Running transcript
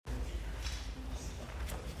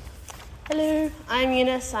Hello, I'm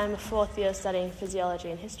Eunice. I'm a fourth year studying physiology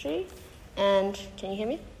and history. And can you hear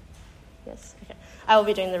me? Yes? Okay. I will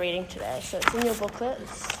be doing the reading today. So it's in your booklet.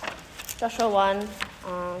 It's Joshua 1.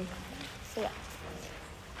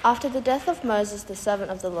 After the death of Moses, the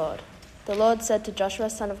servant of the Lord said to Joshua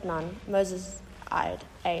son of Nun, Moses'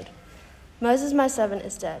 aide, Moses, my servant,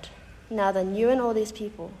 is dead. Now then, you and all these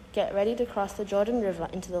people, get ready to cross the Jordan River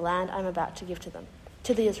into the land I'm about to give to them,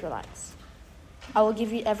 to the Israelites. I will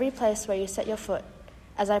give you every place where you set your foot,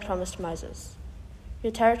 as I promised Moses.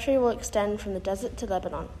 Your territory will extend from the desert to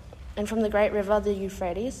Lebanon, and from the great river, the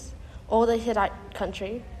Euphrates, all the Hittite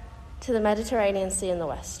country, to the Mediterranean Sea in the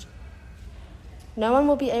west. No one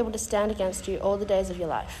will be able to stand against you all the days of your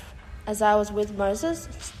life. As I was with Moses,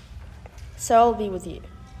 so I will be with you.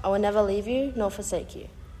 I will never leave you nor forsake you.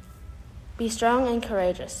 Be strong and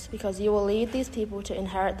courageous, because you will lead these people to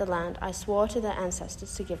inherit the land I swore to their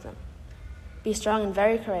ancestors to give them. Be strong and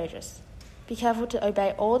very courageous. Be careful to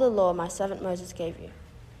obey all the law my servant Moses gave you.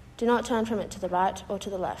 Do not turn from it to the right or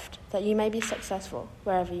to the left, that you may be successful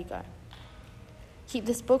wherever you go. Keep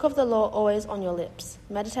this book of the law always on your lips.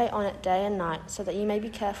 Meditate on it day and night, so that you may be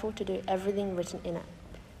careful to do everything written in it.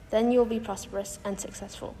 Then you will be prosperous and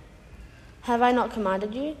successful. Have I not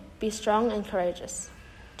commanded you? Be strong and courageous.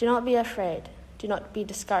 Do not be afraid. Do not be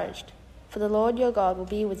discouraged, for the Lord your God will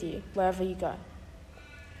be with you wherever you go.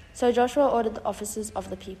 So Joshua ordered the officers of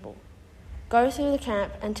the people, Go through the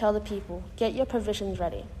camp and tell the people, get your provisions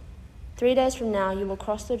ready. 3 days from now you will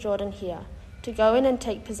cross the Jordan here, to go in and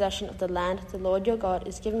take possession of the land the Lord your God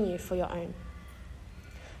is giving you for your own.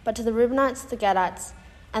 But to the Reubenites, the Gadites,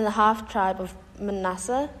 and the half-tribe of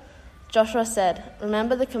Manasseh, Joshua said,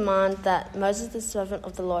 Remember the command that Moses the servant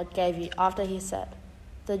of the Lord gave you after he said,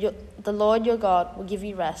 The Lord your God will give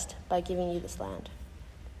you rest by giving you this land.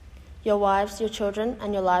 Your wives, your children,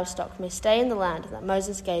 and your livestock may stay in the land that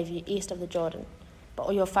Moses gave you east of the Jordan, but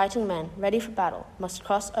all your fighting men, ready for battle, must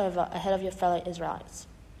cross over ahead of your fellow Israelites.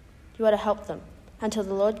 You are to help them until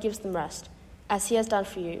the Lord gives them rest, as he has done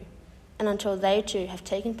for you, and until they too have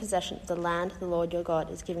taken possession of the land the Lord your God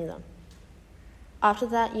is giving them. After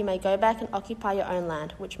that you may go back and occupy your own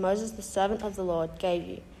land, which Moses the servant of the Lord gave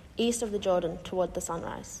you, east of the Jordan toward the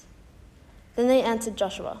sunrise. Then they answered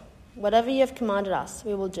Joshua, Whatever you have commanded us,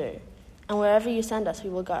 we will do, and wherever you send us, we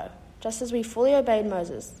will go. Just as we fully obeyed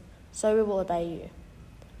Moses, so we will obey you.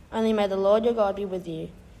 Only may the Lord your God be with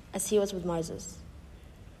you, as he was with Moses.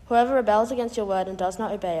 Whoever rebels against your word and does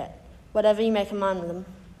not obey it, whatever you may command them,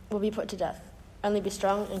 will be put to death. Only be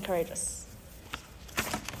strong and courageous.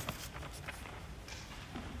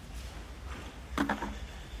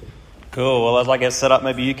 Cool. Well, as I get set up,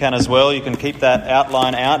 maybe you can as well. You can keep that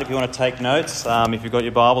outline out if you want to take notes. If you've got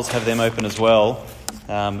your Bibles, have them open as well.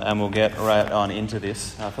 And we'll get right on into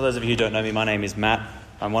this. For those of you who don't know me, my name is Matt.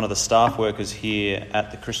 I'm one of the staff workers here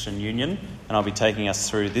at the Christian Union, and I'll be taking us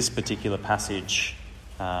through this particular passage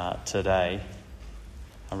today.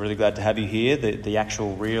 I'm really glad to have you here, the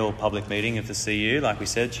actual real public meeting of the CU. Like we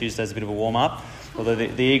said, Tuesday's a bit of a warm-up. Although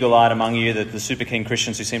the eagle-eyed among you, the super keen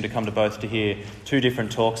Christians who seem to come to both to hear two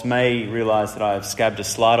different talks, may realise that I've scabbed a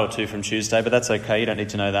slide or two from Tuesday, but that's okay, you don't need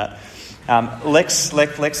to know that. Let's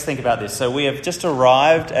think about this. So we have just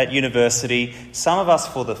arrived at university, some of us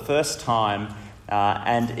for the first time,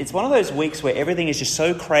 and it's one of those weeks where everything is just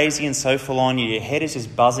so crazy and so full on, your head is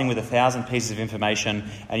just buzzing with 1,000 pieces of information,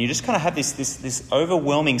 and you just kind of have this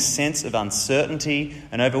overwhelming sense of uncertainty,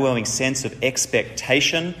 an overwhelming sense of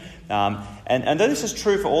expectation. And though this is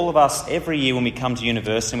true for all of us every year when we come to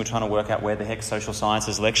university and we're trying to work out where the heck social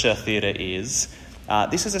sciences lecture theatre is,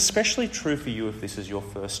 this is especially true for you if this is your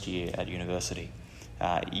first year at university.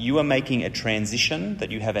 You are making a transition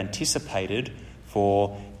that you have anticipated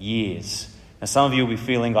for years. Now, some of you will be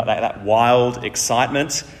feeling like that wild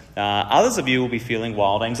excitement. Others of you will be feeling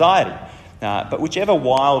wild anxiety. But whichever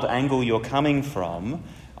wild angle you're coming from,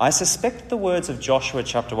 I suspect the words of Joshua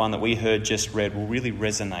chapter 1 that we heard just read will really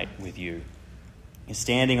resonate with you. You're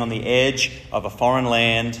standing on the edge of a foreign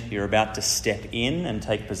land. You're about to step in and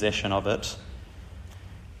take possession of it.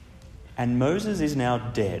 And Moses is now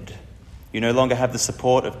dead. You no longer have the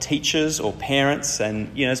support of teachers or parents.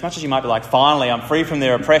 And, as much as you might be like, finally, I'm free from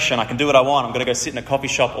their oppression. I can do what I want. I'm going to go sit in a coffee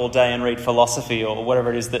shop all day and read philosophy or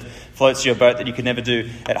whatever it is that floats your boat that you could never do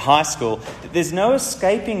at high school. There's no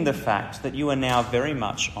escaping the fact that you are now very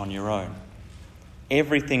much on your own.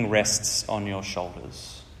 Everything rests on your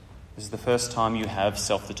shoulders. This is the first time you have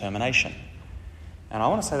self-determination. And I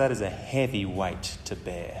want to say that is a heavy weight to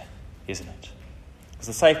bear, isn't it?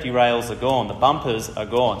 Because the safety rails are gone, the bumpers are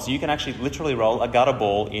gone. So you can actually literally roll a gutter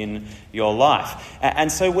ball in your life.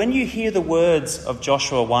 And so when you hear the words of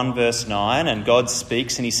Joshua 1 verse 9, and God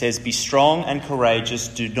speaks and he says, "Be strong and courageous,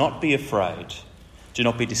 do not be afraid. Do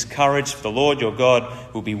not be discouraged, for the Lord your God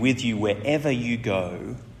will be with you wherever you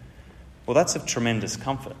go." Well, that's of tremendous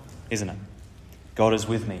comfort, isn't it? God is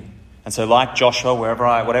with me. And so like Joshua,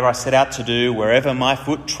 whatever I set out to do, wherever my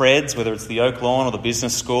foot treads, whether it's the Oak Lawn or the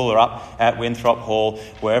business school or up at Winthrop Hall,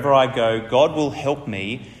 wherever I go, God will help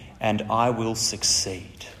me and I will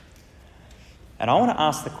succeed. And I want to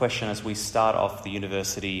ask the question as we start off the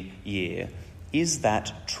university year, is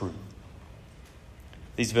that true?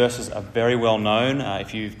 These verses are very well known.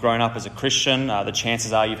 If you've grown up as a Christian, the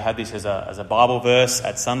chances are you've had this as a Bible verse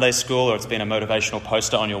at Sunday school, or it's been a motivational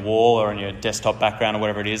poster on your wall or on your desktop background or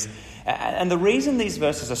whatever it is. And the reason these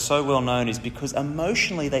verses are so well known is because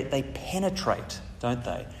emotionally they penetrate, don't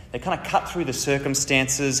they? They kind of cut through the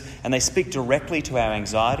circumstances and they speak directly to our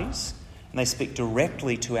anxieties and they speak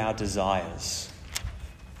directly to our desires.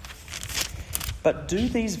 But do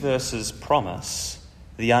these verses promise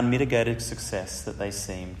the unmitigated success that they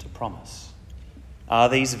seem to promise? Are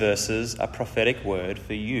these verses a prophetic word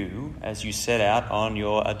for you as you set out on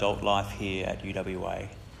your adult life here at UWA?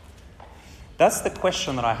 That's the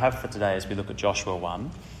question that I have for today as we look at Joshua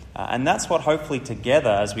 1. And that's what hopefully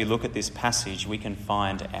together as we look at this passage we can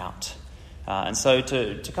find out. And so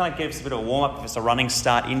to kind of give us a bit of a warm-up, give us a running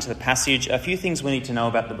start into the passage, a few things we need to know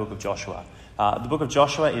about the book of Joshua. The book of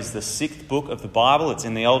Joshua is the 6th book of the Bible. It's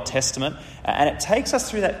in the Old Testament. And it takes us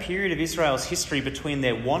through that period of Israel's history between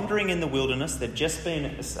their wandering in the wilderness. They've just been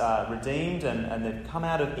redeemed and they've come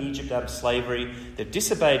out of Egypt out of slavery. They've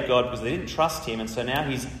disobeyed God because they didn't trust him. And so now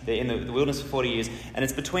they're in the wilderness for 40 years. And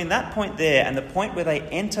it's between that point there and the point where they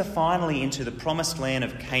enter finally into the promised land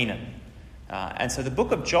of Canaan. And so the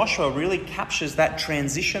book of Joshua really captures that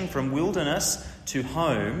transition from wilderness to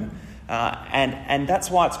home. And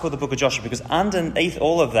that's why it's called the book of Joshua, because underneath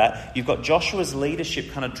all of that, you've got Joshua's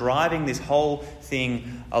leadership kind of driving this whole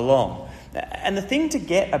thing along. And the thing to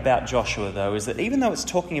get about Joshua, though, is that even though it's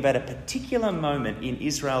talking about a particular moment in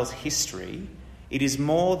Israel's history, it is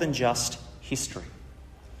more than just history.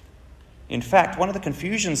 In fact, one of the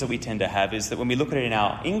confusions that we tend to have is that when we look at it in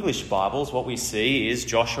our English Bibles, what we see is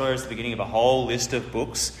Joshua is the beginning of a whole list of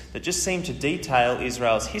books that just seem to detail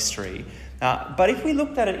Israel's history. But if we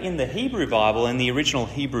looked at it in the Hebrew Bible, in the original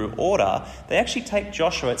Hebrew order, they actually take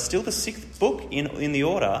Joshua, it's still the 6th book in the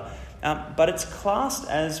order, but it's classed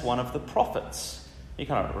as one of the prophets. You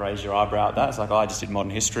kind of raise your eyebrow at that. It's like, I just did modern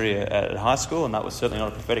history at high school, and that was certainly not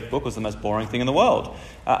a prophetic book. It was the most boring thing in the world.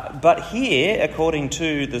 But here, according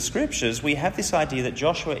to the scriptures, we have this idea that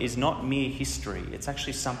Joshua is not mere history. It's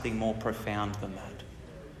actually something more profound than that.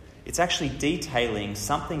 It's actually detailing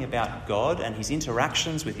something about God and his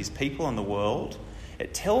interactions with his people and the world.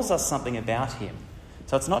 It tells us something about him.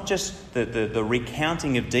 So it's not just the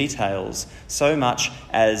recounting of details so much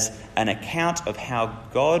as an account of how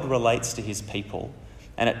God relates to his people.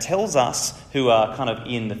 And it tells us, who are kind of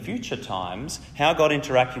in the future times, how God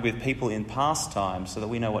interacted with people in past times so that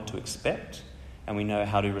we know what to expect and we know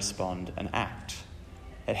how to respond and act.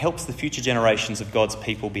 It helps the future generations of God's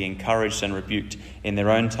people be encouraged and rebuked in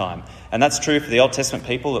their own time. And that's true for the Old Testament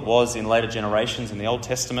people. It was in later generations in the Old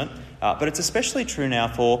Testament. But it's especially true now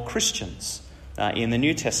for Christians in the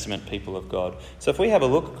New Testament people of God. So if we have a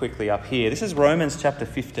look quickly up here, this is Romans chapter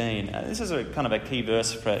 15. This is a kind of a key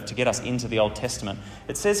verse to get us into the Old Testament.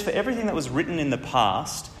 It says, "For everything that was written in the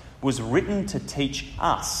past was written to teach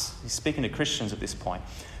us." He's speaking to Christians at this point.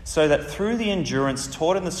 "So that through the endurance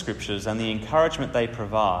taught in the scriptures and the encouragement they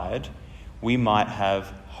provide, we might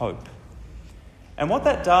have hope." And what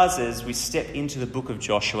that does as we step into the book of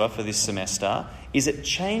Joshua for this semester is it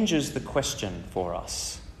changes the question for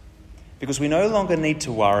us. Because we no longer need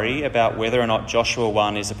to worry about whether or not Joshua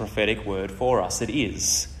 1 is a prophetic word for us. It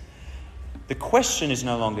is. The question is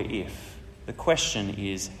no longer if. The question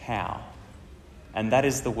is how. And that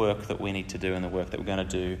is the work that we need to do and the work that we're going to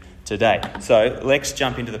do today. So let's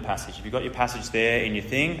jump into the passage. If you've got your passage there in your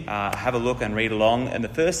thing, have a look and read along. And the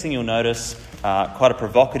first thing you'll notice, quite a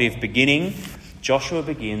provocative beginning, Joshua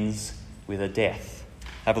begins with a death.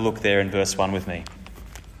 Have a look there in verse 1 with me.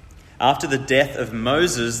 "After the death of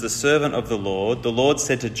Moses, the servant of the Lord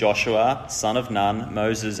said to Joshua, son of Nun,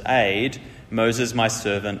 Moses' aide, 'Moses, my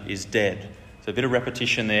servant, is dead.'" So a bit of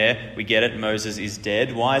repetition there. We get it. Moses is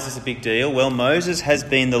dead. Why is this a big deal? Well, Moses has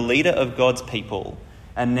been the leader of God's people,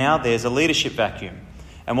 and now there's a leadership vacuum.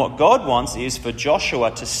 And what God wants is for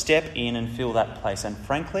Joshua to step in and fill that place. And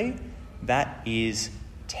frankly, that is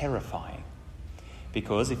terrifying.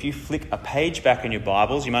 because if you flick a page back in your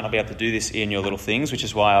Bibles, you might not be able to do this in your little things, which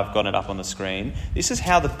is why I've got it up on the screen. This is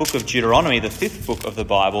how the book of Deuteronomy, the 5th book of the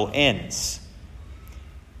Bible, ends.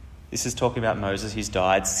 This is talking about Moses. He's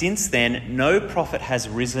died. Since then, no prophet has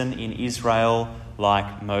risen in Israel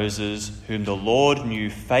like Moses, whom the Lord knew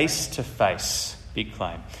face to face. Big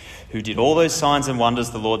claim. Who did all those signs and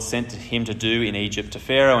wonders the Lord sent him to do in Egypt, to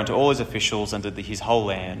Pharaoh and to all his officials and to his whole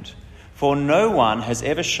land. For no one has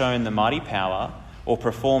ever shown the mighty power or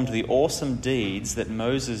performed the awesome deeds that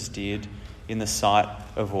Moses did in the sight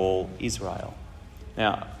of all Israel.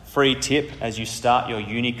 Now, free tip as you start your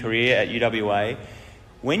uni career at UWA,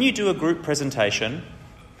 when you do a group presentation,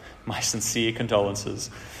 my sincere condolences,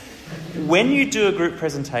 when you do a group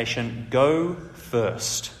presentation, go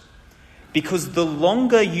first. Because the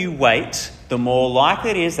longer you wait, the more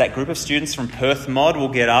likely it is that group of students from Perth Mod will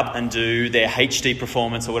get up and do their HD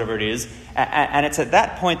performance or whatever it is. And it's at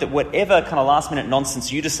that point that whatever kind of last-minute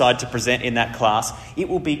nonsense you decide to present in that class, it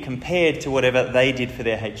will be compared to whatever they did for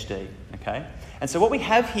their HD. Okay? And so what we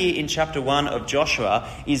have here in chapter 1 of Joshua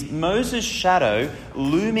is Moses' shadow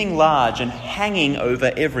looming large and hanging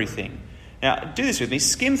over everything. Now, do this with me.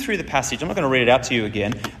 Skim through the passage. I'm not going to read it out to you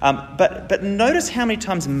again. But notice how many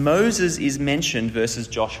times Moses is mentioned versus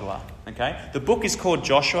Joshua. Okay? The book is called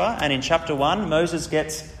Joshua, and in chapter 1, Moses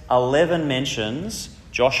gets 11 mentions.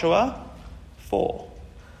 Joshua, 4.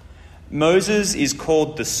 Moses is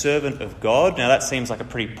called the servant of God. Now, that seems like a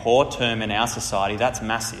pretty poor term in our society. That's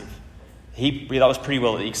massive. That was pretty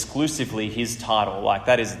well exclusively his title. Like,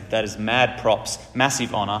 that is mad props,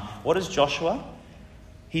 massive honour. What is Joshua?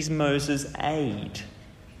 He's Moses' aide.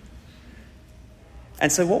 And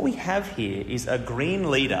so what we have here is a green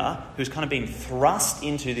leader who's kind of been thrust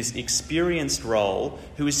into this experienced role,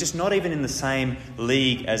 who is just not even in the same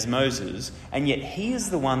league as Moses, and yet he is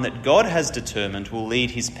the one that God has determined will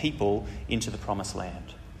lead his people into the promised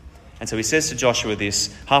land. And so he says to Joshua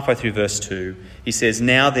this, halfway through verse 2, he says,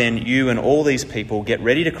 "Now then, you and all these people get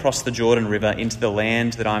ready to cross the Jordan River into the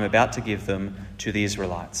land that I am about to give them to the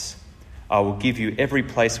Israelites. I will give you every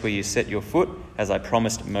place where you set your foot, as I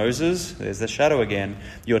promised Moses." There's the shadow again.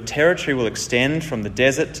 "Your territory will extend from the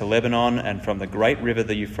desert to Lebanon and from the great river,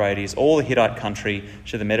 the Euphrates, all the Hittite country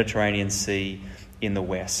to the Mediterranean Sea in the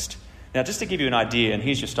west." Now, just to give you an idea, and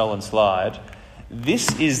here's your stolen slide, this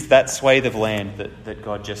is that swathe of land that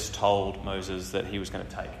God just told Moses that he was going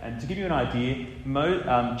to take. And to give you an idea,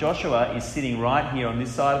 Joshua is sitting right here on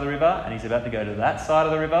this side of the river, and he's about to go to that side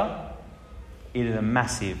of the river. It is a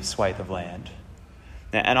massive swathe of land.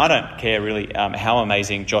 Now, and I don't care really how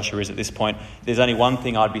amazing Joshua is at this point. There's only one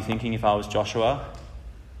thing I'd be thinking if I was Joshua.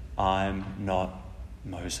 I'm not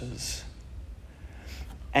Moses.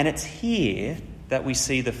 And it's here that we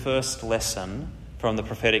see the first lesson from the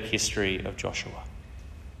prophetic history of Joshua.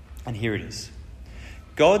 And here it is.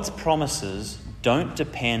 God's promises don't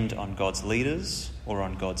depend on God's leaders or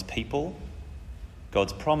on God's people.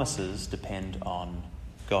 God's promises depend on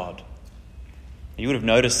God. You would have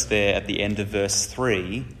noticed there at the end of verse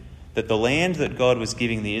 3 that the land that God was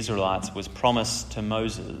giving the Israelites was promised to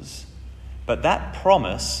Moses, but that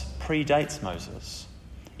promise predates Moses.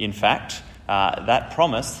 In fact, that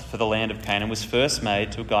promise for the land of Canaan was first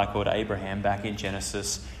made to a guy called Abraham back in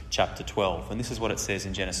Genesis chapter 12. And this is what it says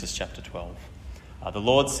in Genesis chapter 12. The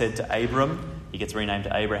Lord said to Abram, he gets renamed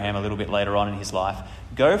to Abraham a little bit later on in his life,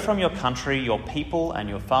 "Go from your country, your people, and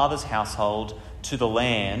your father's household to the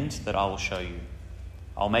land that I will show you.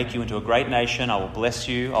 I'll make you into a great nation. I will bless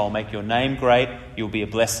you. I will make your name great. You'll be a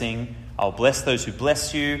blessing. I will bless those who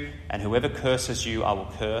bless you, and whoever curses you, I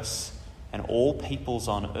will curse. And all peoples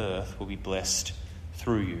on earth will be blessed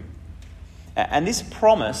through you." And this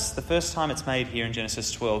promise, the first time it's made here in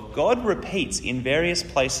Genesis 12, God repeats in various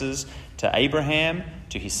places to Abraham,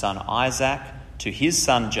 to his son Isaac, to his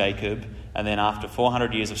son Jacob, and then after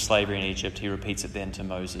 400 years of slavery in Egypt, he repeats it then to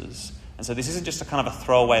Moses. And so this isn't just a kind of a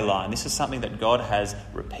throwaway line. This is something that God has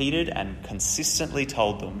repeated and consistently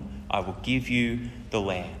told them, "I will give you the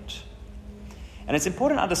land." And it's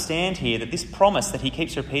important to understand here that this promise that he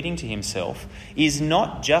keeps repeating to himself is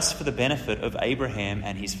not just for the benefit of Abraham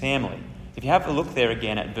and his family. If you have a look there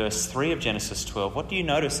again at verse 3 of Genesis 12, what do you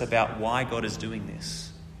notice about why God is doing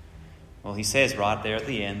this? Well, he says right there at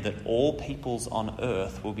the end that all peoples on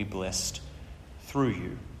earth will be blessed through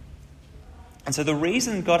you. And so the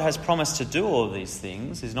reason God has promised to do all of these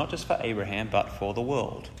things is not just for Abraham, but for the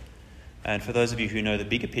world. And for those of you who know the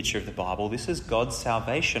bigger picture of the Bible, this is God's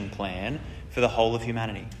salvation plan for the whole of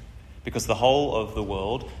humanity. Because the whole of the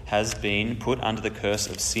world has been put under the curse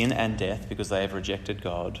of sin and death because they have rejected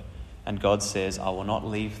God. And God says, "I will not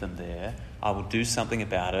leave them there. I will do something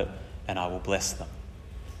about it, and I will bless them."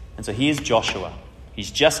 And so here's Joshua.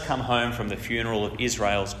 He's just come home from the funeral of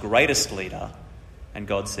Israel's greatest leader, and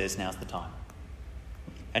God says, now's the time.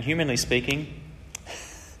 And humanly speaking,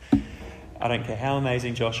 I don't care how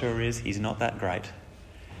amazing Joshua is, he's not that great.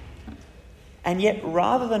 And yet,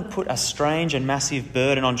 rather than put a strange and massive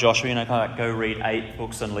burden on Joshua, kind of like go read 8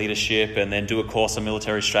 books on leadership and then do a course on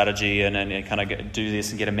military strategy and kind of do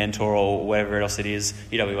this and get a mentor or whatever else it is,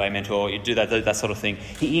 UWA mentor, you do that sort of thing.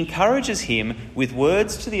 He encourages him with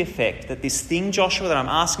words to the effect that this thing, Joshua, that I'm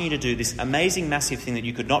asking you to do, this amazing, massive thing that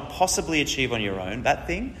you could not possibly achieve on your own, that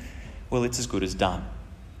thing, well, it's as good as done.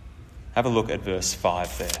 Have a look at verse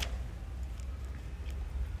 5 there.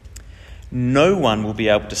 No one will be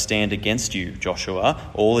able to stand against you, Joshua,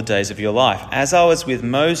 all the days of your life. As I was with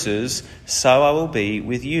Moses, so I will be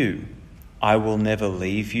with you. I will never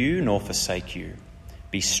leave you nor forsake you.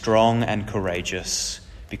 Be strong and courageous,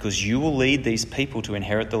 because you will lead these people to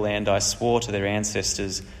inherit the land I swore to their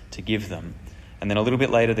ancestors to give them. And then a little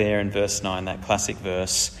bit later there in verse 9, that classic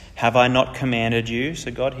verse, have I not commanded you?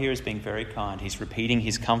 So God here is being very kind. He's repeating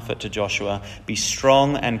his comfort to Joshua. Be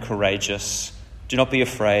strong and courageous. Do not be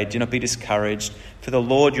afraid, do not be discouraged, for the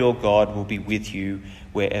Lord your God will be with you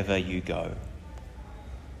wherever you go.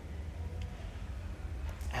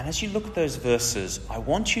 And as you look at those verses, I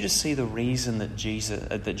want you to see the reason that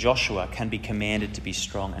Joshua can be commanded to be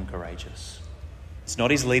strong and courageous. It's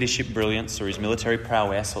not his leadership brilliance or his military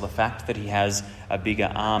prowess or the fact that he has a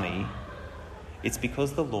bigger army. It's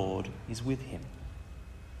because the Lord is with him.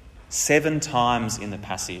 7 times in the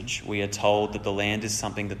passage, we are told that the land is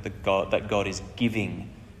something that God is giving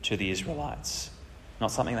to the Israelites. Not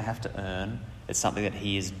something they have to earn. It's something that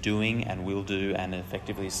he is doing and will do and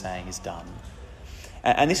effectively saying is done.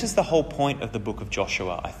 And this is the whole point of the book of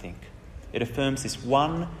Joshua, I think. It affirms this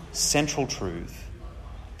one central truth,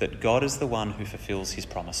 that God is the one who fulfills his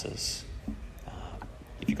promises.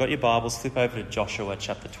 If you've got your Bibles, flip over to Joshua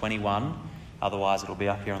chapter 21. Otherwise, it'll be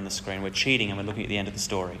up here on the screen. We're cheating and we're looking at the end of the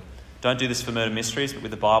story. Don't do this for Murder Mysteries, but with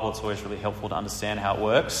the Bible it's always really helpful to understand how it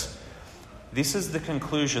works. This is the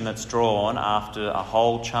conclusion that's drawn after a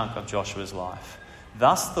whole chunk of Joshua's life.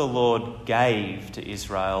 Thus the Lord gave to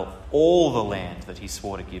Israel all the land that he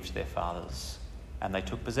swore to give to their fathers, and they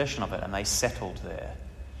took possession of it, and they settled there.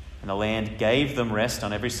 And the land gave them rest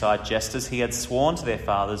on every side, just as he had sworn to their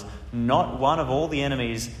fathers. Not one of all the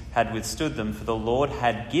enemies had withstood them, for the Lord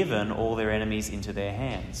had given all their enemies into their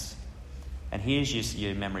hands. And here's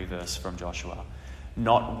your memory verse from Joshua.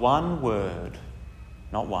 Not one word,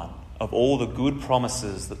 not one, of all the good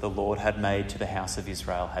promises that the Lord had made to the house of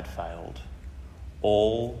Israel had failed.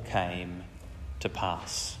 All came to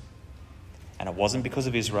pass. And it wasn't because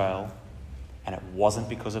of Israel, and it wasn't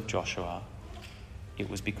because of Joshua. It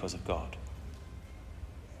was because of God.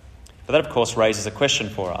 But that, of course, raises a question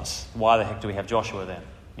for us. Why the heck do we have Joshua then?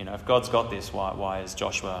 If God's got this, why is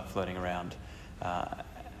Joshua floating around?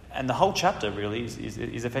 And the whole chapter really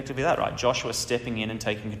is effectively that, right? Joshua stepping in and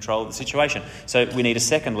taking control of the situation. So we need a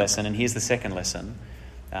second lesson, and here's the second lesson.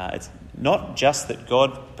 It's not just that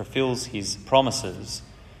God fulfills his promises,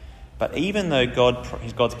 but even though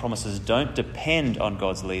God's promises don't depend on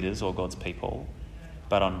God's leaders or God's people,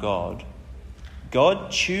 but on God,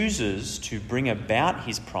 God chooses to bring about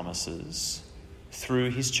his promises through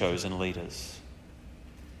his chosen leaders.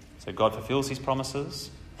 So God fulfills his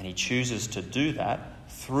promises, and he chooses to do that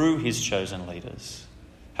through his chosen leaders.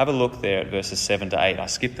 Have a look there at verses 7 to 8. I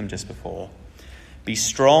skipped them just before. Be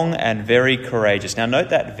strong and very courageous. Now note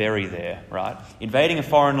that very there, right? Invading a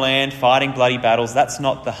foreign land, fighting bloody battles, that's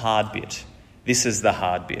not the hard bit. This is the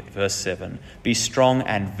hard bit, verse 7. Be strong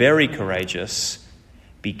and very courageous.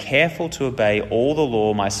 Be careful to obey all the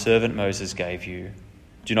law my servant Moses gave you.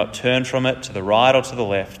 Do not turn from it to the right or to the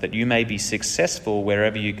left, that you may be successful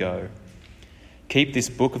wherever you go. Keep this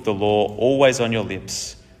book of the law always on your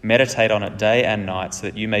lips. Meditate on it day and night, so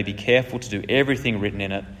that you may be careful to do everything written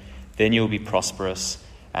in it. Then you'll be prosperous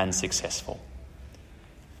and successful.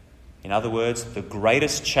 In other words, the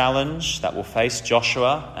greatest challenge that will face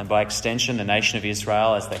Joshua, and by extension the nation of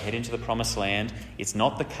Israel as they head into the promised land, it's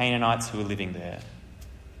not the Canaanites who are living there.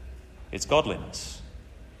 It's godliness.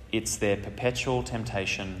 It's their perpetual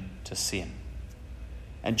temptation to sin.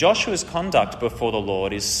 And Joshua's conduct before the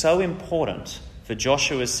Lord is so important for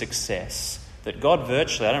Joshua's success that God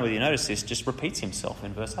virtually, I don't really notice this, just repeats himself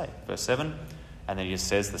in verse 8. Verse 7, and then he just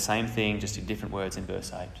says the same thing, just in different words in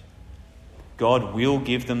verse 8. God will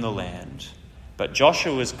give them the land, but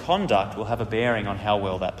Joshua's conduct will have a bearing on how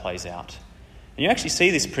well that plays out. And you actually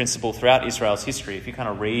see this principle throughout Israel's history. If you kind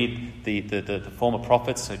of read the former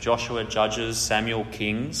prophets, so Joshua, Judges, Samuel,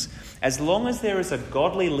 Kings, as long as there is a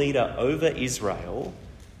godly leader over Israel,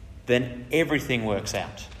 then everything works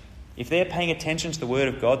out. If they're paying attention to the word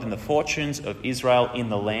of God, then the fortunes of Israel in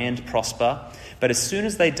the land prosper. But as soon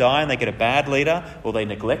as they die and they get a bad leader, well, they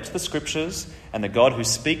neglect the scriptures and the God who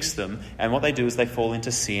speaks them, and what they do is they fall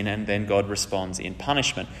into sin, and then God responds in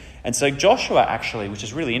punishment. And so Joshua actually, which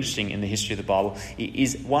is really interesting in the history of the Bible,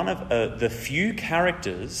 is one of the few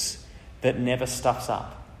characters that never stuffs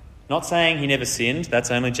up. Not saying he never sinned, that's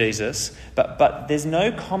only Jesus, but there's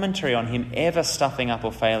no commentary on him ever stuffing up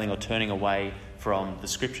or failing or turning away from the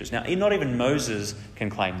scriptures. Now, not even Moses can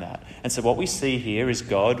claim that. And so what we see here is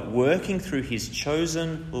God working through his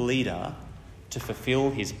chosen leader to fulfill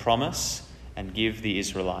his promise and give the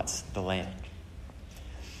Israelites the land.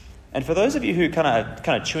 And for those of you who kind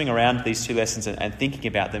of chewing around these two lessons and thinking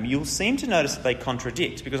about them, you'll seem to notice that they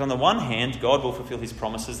contradict. Because on the one hand, God will fulfill his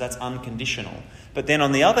promises, that's unconditional. But then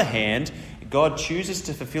on the other hand, God chooses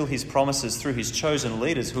to fulfill his promises through his chosen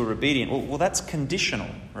leaders who are obedient. Well, that's conditional,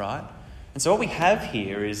 right? And so what we have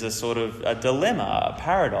here is a sort of a dilemma, a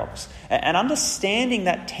paradox. And understanding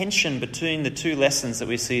that tension between the two lessons that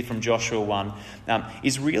we see from Joshua 1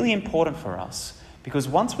 is really important for us. Because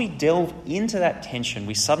once we delve into that tension,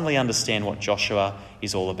 we suddenly understand what Joshua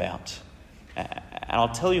is all about. And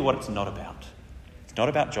I'll tell you what it's not about. It's not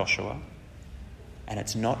about Joshua, and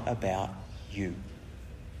it's not about you.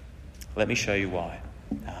 Let me show you why.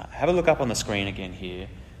 Have a look up on the screen again here.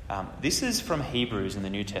 This is from Hebrews in the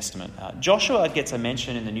New Testament. Joshua gets a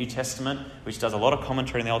mention in the New Testament, which does a lot of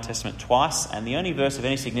commentary in the Old Testament twice, and the only verse of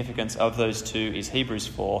any significance of those two is Hebrews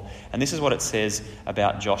 4, and this is what it says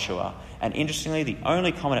about Joshua. And interestingly, the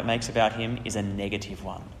only comment it makes about him is a negative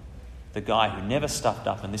one. The guy who never stuffed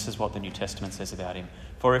up, and this is what the New Testament says about him.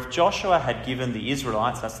 For if Joshua had given the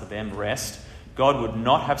Israelites, that's the them, rest, God would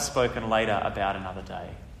not have spoken later about another day.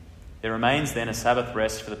 There remains then a Sabbath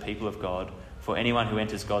rest for the people of God. For anyone who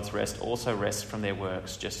enters God's rest also rests from their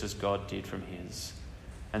works, just as God did from his.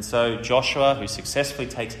 And so Joshua, who successfully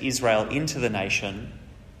takes Israel into the nation,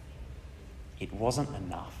 it wasn't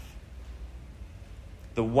enough.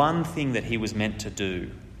 The one thing that he was meant to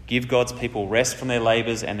do, give God's people rest from their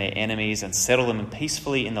labours and their enemies and settle them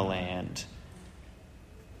peacefully in the land,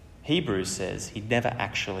 Hebrews says he never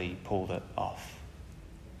actually pulled it off.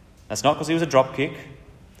 That's not because he was a dropkick.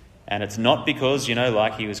 And it's not because, he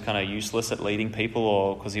was kind of useless at leading people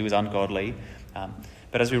or because he was ungodly.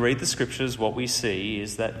 But as we read the scriptures, what we see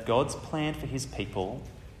is that God's plan for his people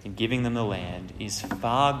in giving them the land is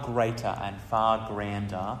far greater and far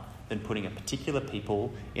grander than putting a particular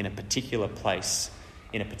people in a particular place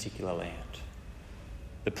in a particular land.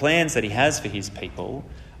 The plans that he has for his people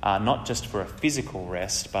are not just for a physical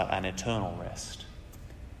rest, but an eternal rest.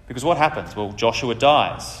 Because what happens? Well, Joshua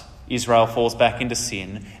dies. Israel falls back into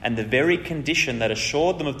sin, and the very condition that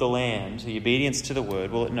assured them of the land, the obedience to the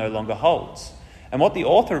word, well, it no longer holds. And what the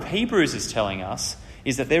author of Hebrews is telling us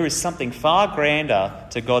is that there is something far grander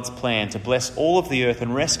to God's plan to bless all of the earth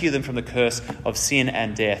and rescue them from the curse of sin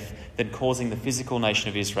and death than causing the physical nation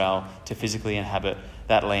of Israel to physically inhabit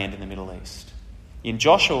that land in the Middle East. In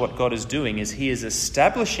Joshua, what God is doing is he is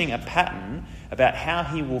establishing a pattern about how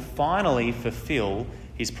he will finally fulfill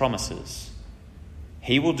his promises.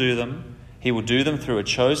 He will do them. He will do them through a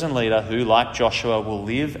chosen leader who, like Joshua, will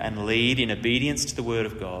live and lead in obedience to the word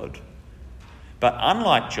of God. But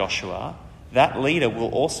unlike Joshua, that leader will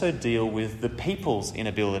also deal with the people's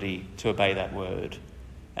inability to obey that word,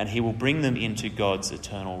 and he will bring them into God's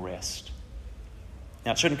eternal rest.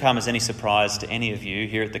 Now, it shouldn't come as any surprise to any of you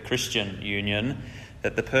here at the Christian Union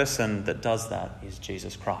that the person that does that is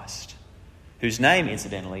Jesus Christ, whose name,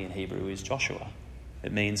 incidentally, in Hebrew is Joshua.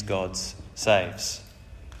 It means God saves.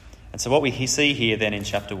 And so what we see here then in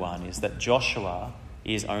chapter 1 is that Joshua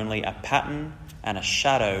is only a pattern and a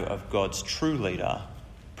shadow of God's true leader,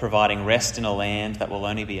 providing rest in a land that will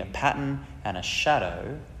only be a pattern and a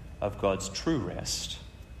shadow of God's true rest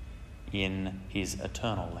in his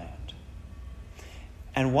eternal land.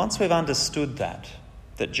 And once we've understood that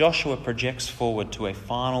Joshua projects forward to a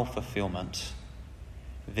final fulfillment,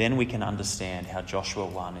 then we can understand how Joshua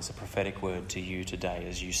 1 is a prophetic word to you today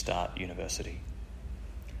as you start university.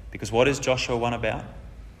 Because what is Joshua 1 about?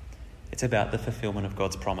 It's about the fulfillment of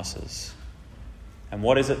God's promises. And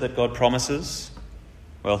what is it that God promises?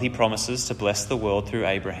 Well, he promises to bless the world through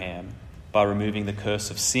Abraham by removing the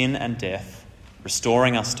curse of sin and death,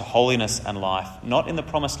 restoring us to holiness and life, not in the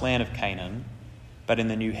promised land of Canaan, but in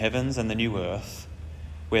the new heavens and the new earth,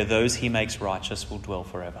 where those he makes righteous will dwell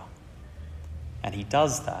forever. And he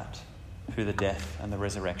does that through the death and the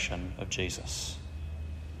resurrection of Jesus.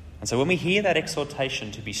 And so when we hear that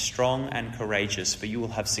exhortation to be strong and courageous, for you will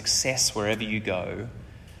have success wherever you go,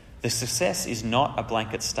 the success is not a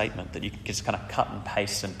blanket statement that you can just kind of cut and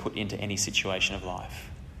paste and put into any situation of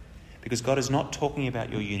life. Because God is not talking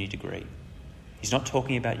about your uni degree. He's not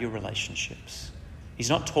talking about your relationships. He's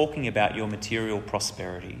not talking about your material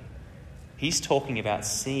prosperity. He's talking about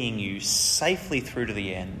seeing you safely through to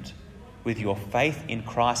the end with your faith in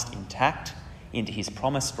Christ intact into his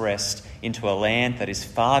promised rest, into a land that is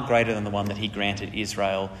far greater than the one that he granted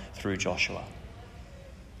Israel through Joshua.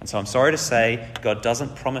 And so I'm sorry to say, God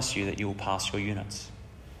doesn't promise you that you will pass your units.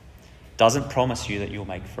 Doesn't promise you that you'll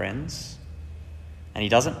make friends. And he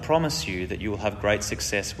doesn't promise you that you will have great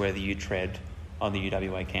success whether you tread on the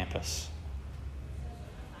UWA campus.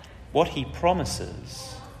 What he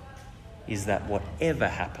promises is that whatever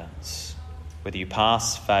happens, whether you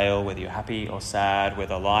pass, fail, whether you're happy or sad,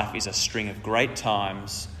 whether life is a string of great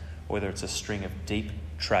times, or whether it's a string of deep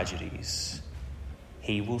tragedies,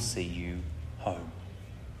 he will see you home.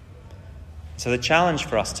 So the challenge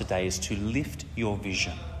for us today is to lift your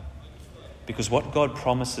vision, because what God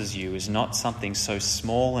promises you is not something so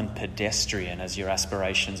small and pedestrian as your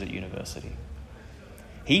aspirations at university.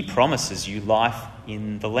 He promises you life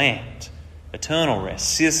in the land, eternal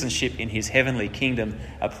rest, citizenship in his heavenly kingdom,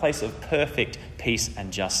 a place of perfect peace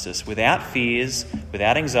and justice, without fears,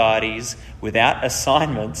 without anxieties, without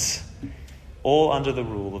assignments, all under the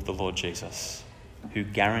rule of the Lord Jesus, who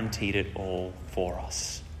guaranteed it all for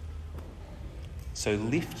us. So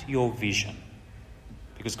lift your vision,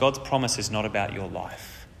 because God's promise is not about your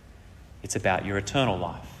life. It's about your eternal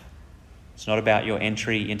life. It's not about your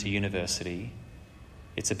entry into university.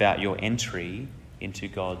 It's about your entry into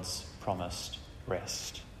God's promised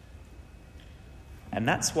rest. And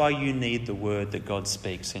that's why you need the word that God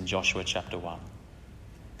speaks in Joshua chapter 1.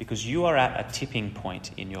 Because you are at a tipping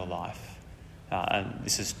point in your life. And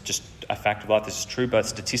this is just a fact of life. This is true both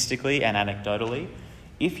statistically and anecdotally.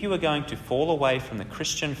 If you are going to fall away from the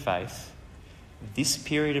Christian faith, this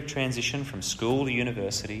period of transition from school to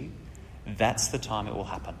university, that's the time it will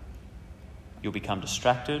happen. You'll become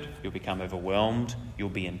distracted, you'll become overwhelmed, you'll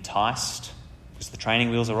be enticed, because the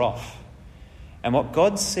training wheels are off. And what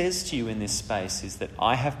God says to you in this space is that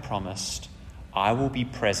I have promised I will be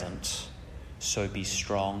present, so be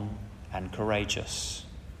strong and courageous.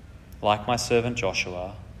 Like my servant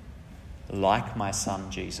Joshua, like my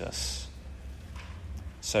son Jesus.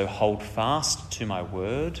 So hold fast to my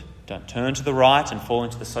word. Don't turn to the right and fall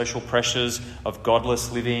into the social pressures of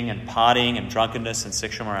godless living and partying and drunkenness and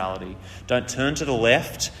sexual morality. Don't turn to the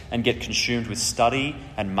left and get consumed with study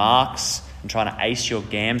and marks and trying to ace your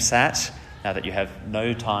GAMSAT now that you have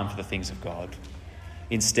no time for the things of God.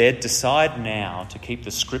 Instead, decide now to keep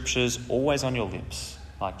the scriptures always on your lips,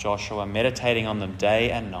 like Joshua, meditating on them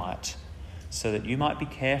day and night, so that you might be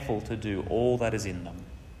careful to do all that is in them.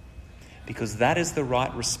 Because that is the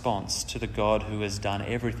right response to the God who has done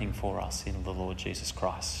everything for us in the Lord Jesus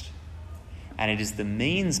Christ. And it is the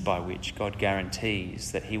means by which God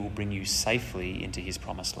guarantees that he will bring you safely into his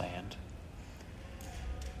promised land.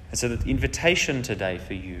 And so the invitation today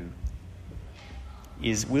for you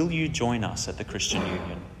is, will you join us at the Christian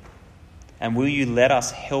Union? And will you let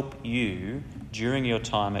us help you during your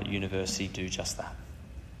time at university do just that?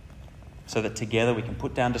 So that together we can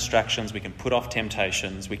put down distractions, we can put off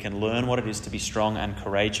temptations, we can learn what it is to be strong and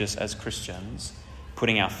courageous as Christians,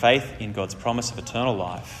 putting our faith in God's promise of eternal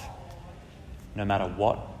life, no matter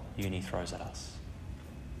what uni throws at us.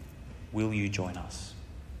 Will you join us?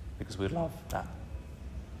 Because we'd love that.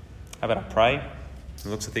 How about I pray? From the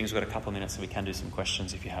looks of things, we've got a couple of minutes so we can do some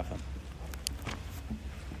questions if you have them.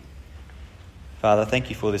 Father, thank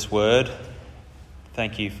you for this word.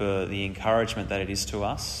 Thank you for the encouragement that it is to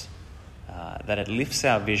us. That it lifts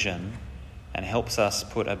our vision and helps us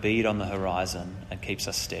put a bead on the horizon and keeps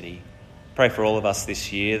us steady. Pray for all of us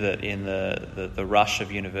this year that in the rush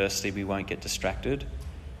of university we won't get distracted,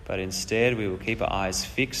 but instead we will keep our eyes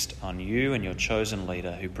fixed on you and your chosen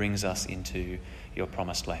leader who brings us into your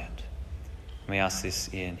promised land. We ask this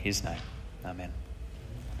in his name. Amen.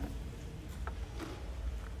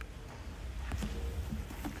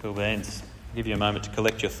 Cool beans. I'll give you a moment to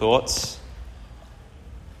collect your thoughts.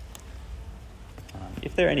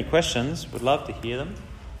 If there are any questions, we'd love to hear them.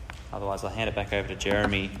 Otherwise, I'll hand it back over to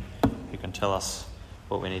Jeremy, who can tell us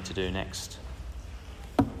what we need to do next.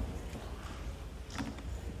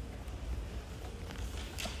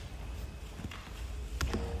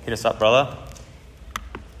 Hit us up, brother.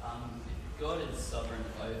 God is sovereign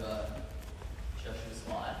over Joshua's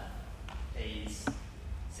life. He's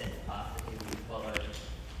set the path that he will follow,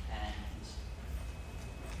 and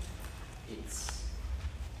it's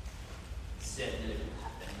certain that it will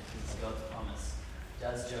happen. It's God's promise.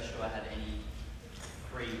 Does Joshua have any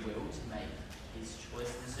free will to make his choice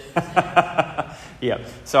in the circumstance? Yeah,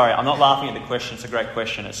 sorry, I'm not laughing at the question. It's a great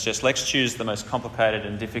question. It's just let's choose the most complicated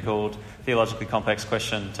and difficult, theologically complex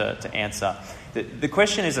question to answer. The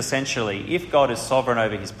question is essentially, if God is sovereign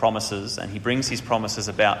over his promises and he brings his promises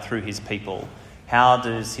about through his people, how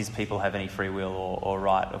does his people have any free will or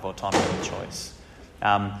right of autonomy and choice?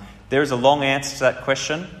 There is a long answer to that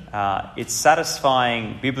question. It's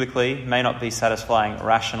satisfying biblically, may not be satisfying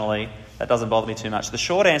rationally. That doesn't bother me too much. The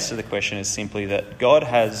short answer to the question is simply that God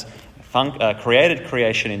has created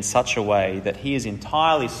creation in such a way that he is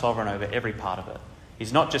entirely sovereign over every part of it.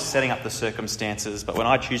 He's not just setting up the circumstances, but when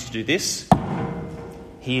I choose to do this,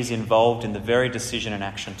 he is involved in the very decision and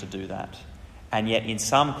action to do that. And yet in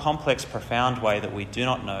some complex, profound way that we do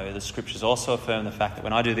not know, the scriptures also affirm the fact that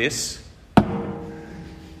when I do this,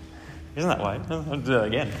 isn't that way? I'll do that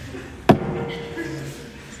again.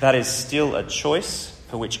 That is still a choice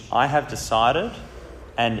for which I have decided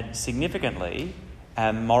and significantly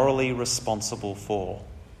am morally responsible for.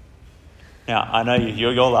 Now, I know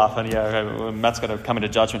you're laughing. Matt's going to come into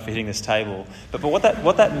judgment for hitting this table. But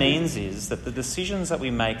what that means is that the decisions that we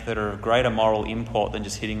make that are of greater moral import than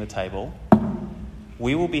just hitting the table,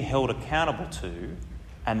 we will be held accountable to,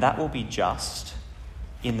 and that will be just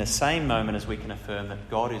in the same moment as we can affirm that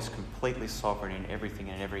God is completely sovereign in everything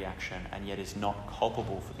and every action, and yet is not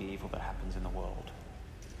culpable for the evil that happens in the world.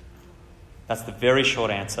 That's the very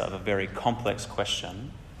short answer of a very complex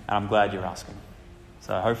question, and I'm glad you're asking.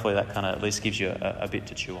 So hopefully that kind of at least gives you a bit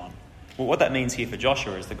to chew on. Well, what that means here for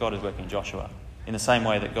Joshua is that God is working in Joshua in the same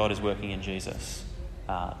way that God is working in Jesus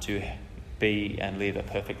to be and live a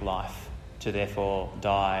perfect life, to therefore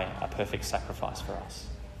die a perfect sacrifice for us.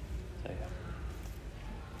 So, yeah.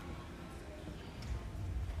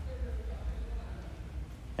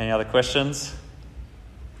 Any other questions?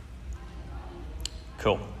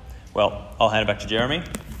 Cool. Well, I'll hand it back to Jeremy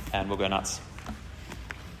and we'll go nuts.